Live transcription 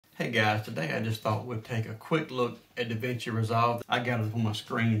Hey guys, today I just thought we'd take a quick look at DaVinci Resolve. I got it on my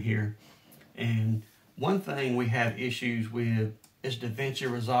screen here. And one thing we have issues with is DaVinci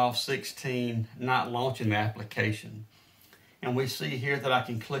Resolve 16 not launching the application. And we see here that I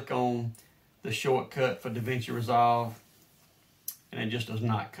can click on the shortcut for DaVinci Resolve and it just does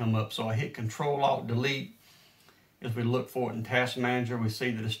not come up. So I hit Control-Alt-Delete. As we look for it in Task Manager, we see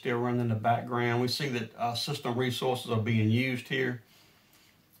that it's still running in the background. We see that system resources are being used here.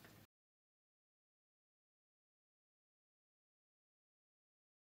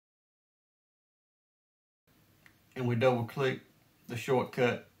 And we double click the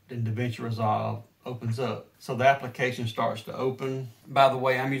shortcut, then DaVinci Resolve opens up. So the application starts to open. By the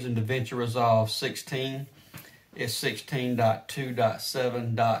way, I'm using DaVinci Resolve 16. It's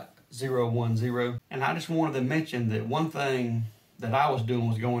 16.2.7.010. And I just wanted to mention that one thing that I was doing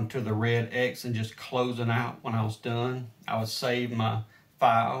was going to the red X and just closing out when I was done. I would save my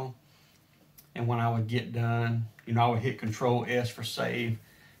file, and when I would get done, I would hit Control S for save,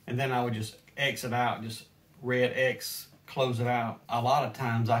 and then I would just exit out, just red X, close it out. A lot of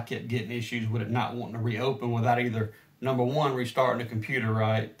times I kept getting issues with it not wanting to reopen without either, number one, restarting the computer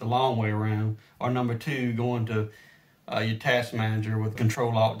right, the long way around, or number two, going to your task manager with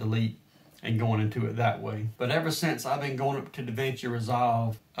Control-Alt-Delete and going into it that way. But ever since I've been going up to DaVinci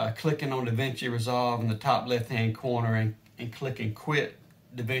Resolve, clicking on DaVinci Resolve in the top left-hand corner and clicking Quit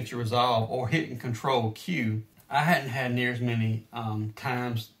DaVinci Resolve or hitting Control-Q, I hadn't had near as many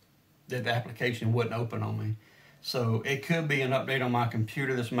times that the application wouldn't open on me. So it could be an update on my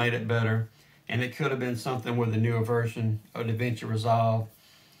computer that's made it better, and it could have been something with the newer version of DaVinci Resolve.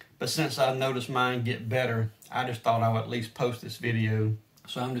 But since I noticed mine get better, I just thought I would at least post this video.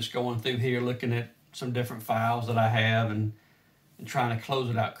 So I'm just going through here looking at some different files that I have and trying to close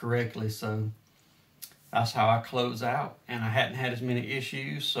it out correctly. So that's how I close out, and I hadn't had as many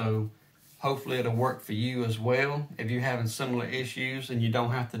issues, so hopefully it'll work for you as well. If you're having similar issues and you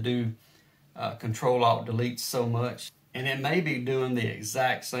don't have to do Control-Alt-Delete so much. And it may be doing the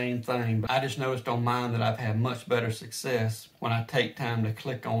exact same thing, but I just noticed on mine that I've had much better success when I take time to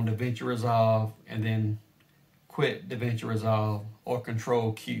click on DaVinci Resolve and then quit DaVinci Resolve or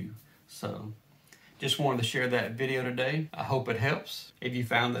Control-Q. So just wanted to share that video today. I hope it helps. If you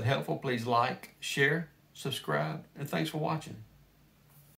found it helpful, please like, share, subscribe, and thanks for watching.